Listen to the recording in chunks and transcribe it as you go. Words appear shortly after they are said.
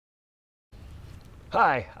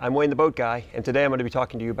Hi, I'm Wayne the Boat Guy, and today I'm going to be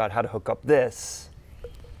talking to you about how to hook up this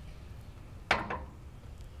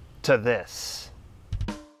to this.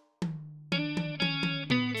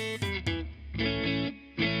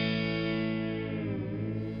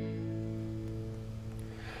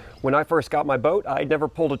 When I first got my boat, I'd never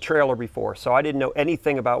pulled a trailer before, so I didn't know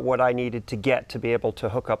anything about what I needed to get to be able to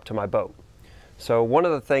hook up to my boat. So one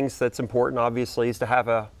of the things that's important, obviously, is to have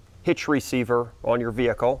a hitch receiver on your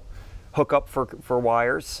vehicle, hook up for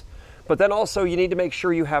wires, but then also you need to make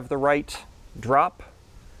sure you have the right drop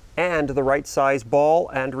and the right size ball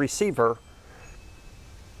and receiver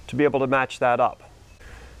to be able to match that up.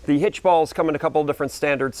 The hitch balls come in a couple of different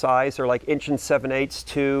standard size. They're like 1 7/8,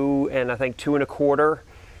 2, and I think 2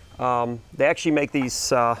 1/4. They actually make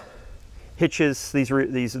these hitches,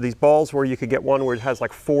 these balls where you could get one where it has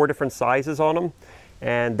like 4 different sizes on them,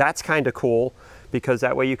 and that's kind of cool because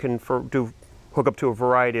that way you can hook up to a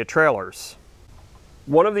variety of trailers.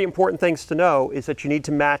 One of the important things to know is that you need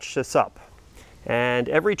to match this up, and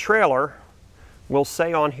every trailer will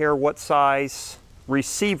say on here what size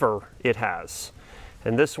receiver it has,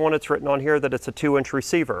 and this one, it's written on here that it's a 2-inch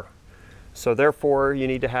receiver, so therefore you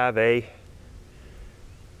need to have a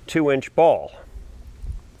 2-inch ball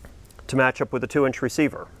to match up with a 2-inch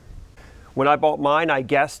receiver. When I bought mine, I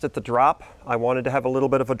guessed at the drop. I wanted to have a little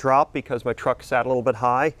bit of a drop because my truck sat a little bit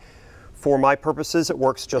high. For my purposes, it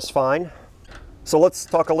works just fine. So let's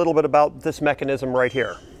talk a little bit about this mechanism right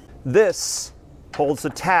here. This holds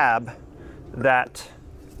a tab that,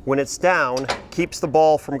 when it's down, keeps the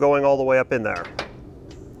ball from going all the way up in there.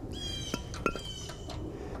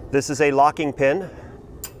 This is a locking pin.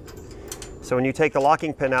 So when you take the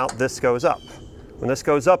locking pin out, this goes up. When this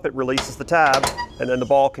goes up, it releases the tab, and then the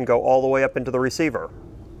ball can go all the way up into the receiver.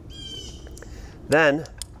 Then,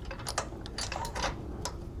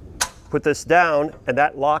 put this down, and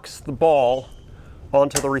that locks the ball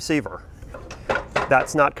onto the receiver.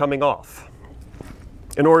 That's not coming off.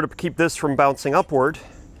 In order to keep this from bouncing upward,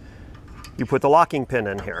 you put the locking pin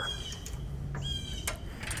in here.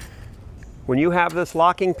 When you have this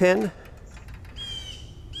locking pin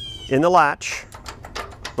in the latch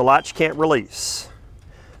can't release.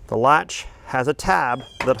 The latch has a tab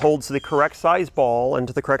that holds the correct size ball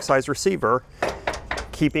into the correct size receiver,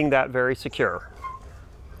 keeping that very secure.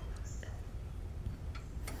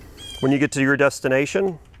 When you get to your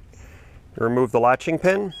destination, you remove the latching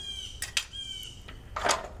pin,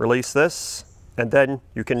 release this, and then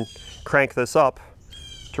you can crank this up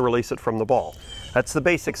to release it from the ball. That's the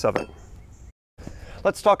basics of it.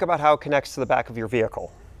 Let's talk about how it connects to the back of your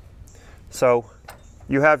vehicle. So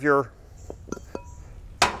you have your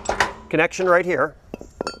connection right here.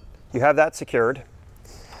 You have that secured.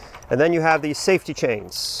 And then you have these safety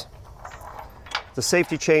chains. The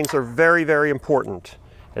safety chains are very, very important,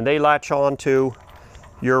 and they latch on to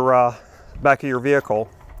your back of your vehicle.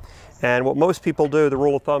 And what most people do, the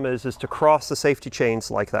rule of thumb is to cross the safety chains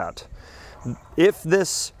like that. If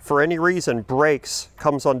this, for any reason, breaks,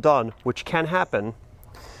 comes undone, which can happen,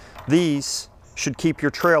 these should keep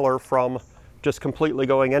your trailer from just completely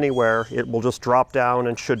going anywhere. It will just drop down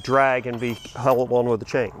and should drag and be held on with the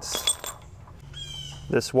chains.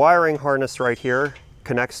 This wiring harness right here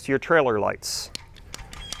connects to your trailer lights.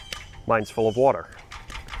 Mine's full of water.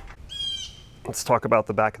 Let's talk about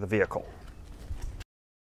the back of the vehicle.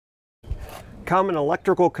 Common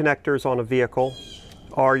electrical connectors on a vehicle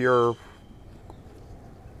are your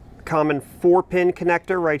common 4-pin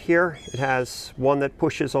connector right here. It has one that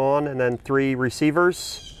pushes on and then 3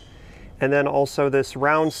 receivers, and then also this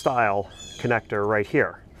round style connector right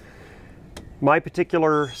here. My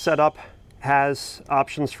particular setup has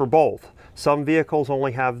options for both. Some vehicles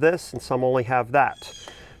only have this and some only have that.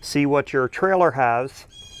 See what your trailer has.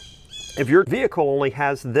 If your vehicle only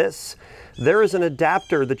has this, there is an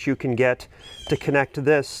adapter that you can get to connect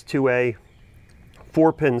this to a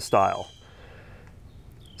 4-pin style.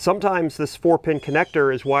 Sometimes this 4-pin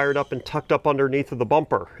connector is wired up and tucked up underneath of the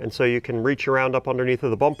bumper, and so you can reach around up underneath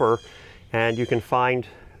of the bumper and you can find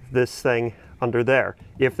this thing under there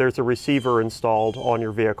if there's a receiver installed on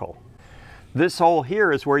your vehicle. This hole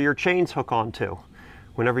here is where your chains hook onto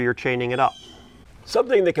whenever you're chaining it up.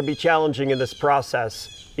 Something that can be challenging in this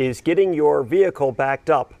process is getting your vehicle backed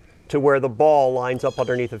up to where the ball lines up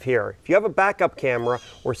underneath of here. If you have a backup camera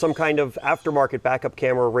or some kind of aftermarket backup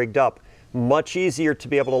camera rigged up, much easier to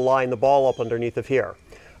be able to line the ball up underneath of here.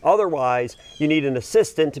 Otherwise, you need an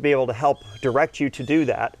assistant to be able to help direct you to do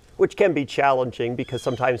that, which can be challenging because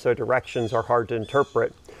sometimes their directions are hard to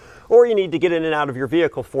interpret. Or you need to get in and out of your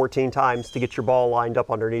vehicle 14 times to get your ball lined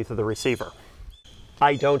up underneath of the receiver.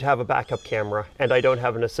 I don't have a backup camera and I don't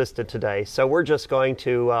have an assistant today, so we're just going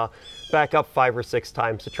to back up 5 or 6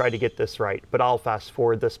 times to try to get this right, but I'll fast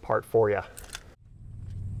forward this part for you.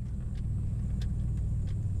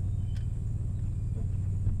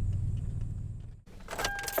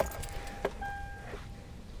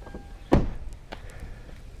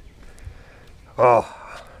 Oh,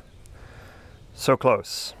 so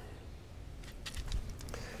close.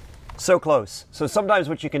 So close. So sometimes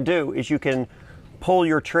what you can do is you can pull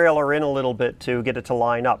your trailer in a little bit to get it to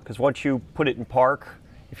line up, because once you put it in park,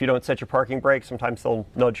 if you don't set your parking brake, sometimes they'll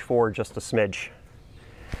nudge forward just a smidge.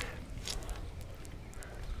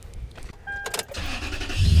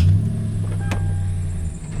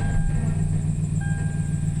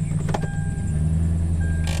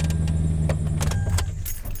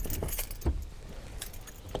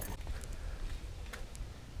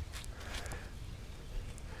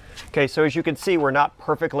 Okay, so as you can see, we're not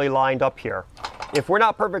perfectly lined up here. If we're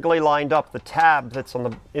not perfectly lined up, the tab that's on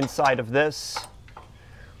the inside of this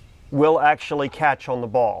will actually catch on the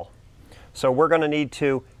ball. So we're going to need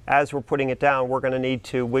to, as we're putting it down, we're going to need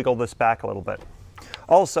to wiggle this back a little bit.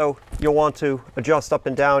 Also, you'll want to adjust up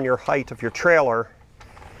and down your height of your trailer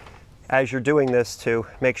as you're doing this to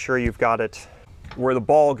make sure you've got it where the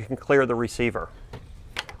ball can clear the receiver.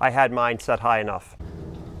 I had mine set high enough.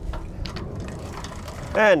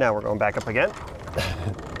 And now we're going back up again.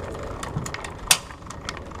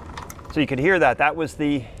 So you could hear that. That was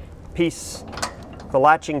the piece, the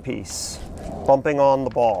latching piece, bumping on the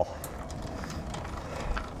ball,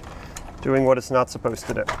 doing what it's not supposed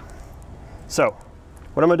to do. So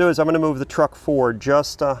what I'm going to do is I'm going to move the truck forward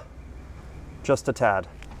just a tad.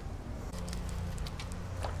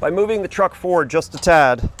 By moving the truck forward just a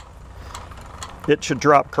tad, it should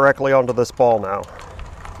drop correctly onto this ball now.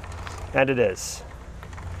 And it is.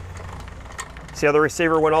 See how the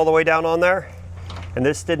receiver went all the way down on there? And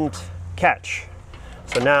this didn't catch.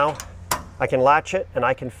 So now I can latch it and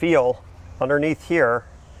I can feel underneath here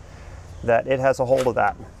that it has a hold of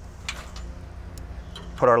that.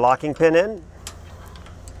 Put our locking pin in.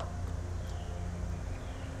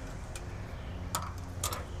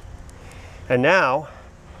 And now,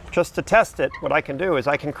 just to test it, what I can do is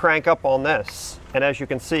I can crank up on this. And as you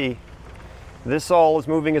can see, this all is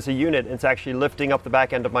moving as a unit. It's actually lifting up the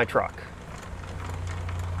back end of my truck.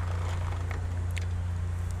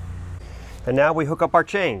 And now we hook up our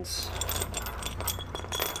chains.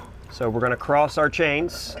 So we're going to cross our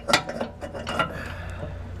chains.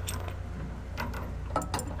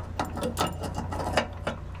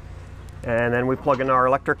 And then we plug in our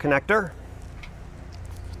electric connector.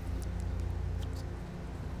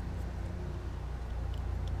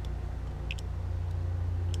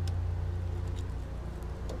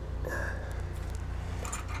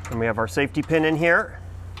 And we have our safety pin in here.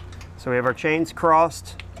 So we have our chains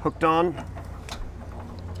crossed, hooked on,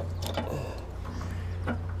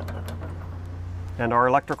 and our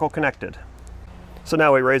electrical connected. So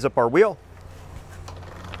now we raise up our wheel.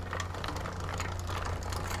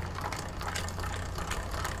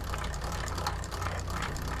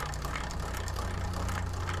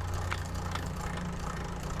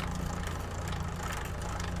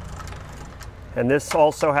 And this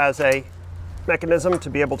also has a mechanism to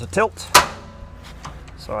be able to tilt.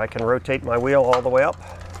 So I can rotate my wheel all the way up.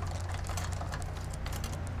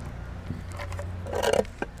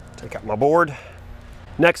 Take out my board.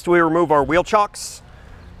 Next, we remove our wheel chocks.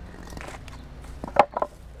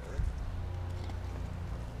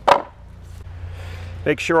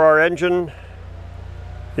 Make sure our engine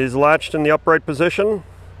is latched in the upright position.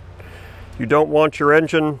 You don't want your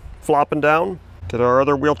engine flopping down. Get our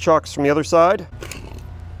other wheel chocks from the other side.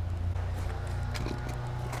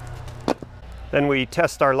 Then we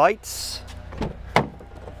test our lights.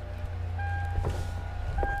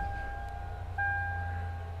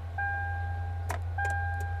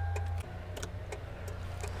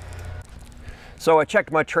 So I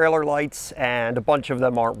checked my trailer lights and a bunch of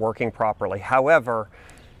them aren't working properly. However,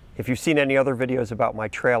 if you've seen any other videos about my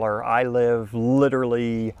trailer, I live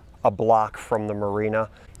literally a block from the marina.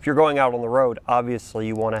 If you're going out on the road, obviously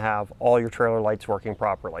you want to have all your trailer lights working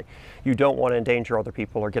properly. You don't want to endanger other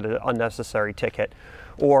people or get an unnecessary ticket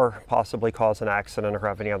or possibly cause an accident or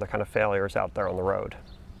have any other kind of failures out there on the road.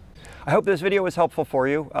 I hope this video was helpful for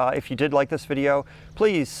you. If you did like this video,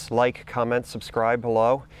 please like, comment, subscribe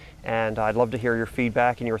below, and I'd love to hear your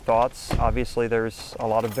feedback and your thoughts. Obviously there's a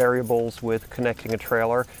lot of variables with connecting a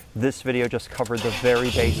trailer. This video just covered the very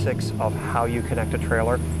basics of how you connect a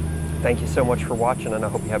trailer. Thank you so much for watching, and I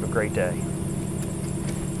hope you have a great day.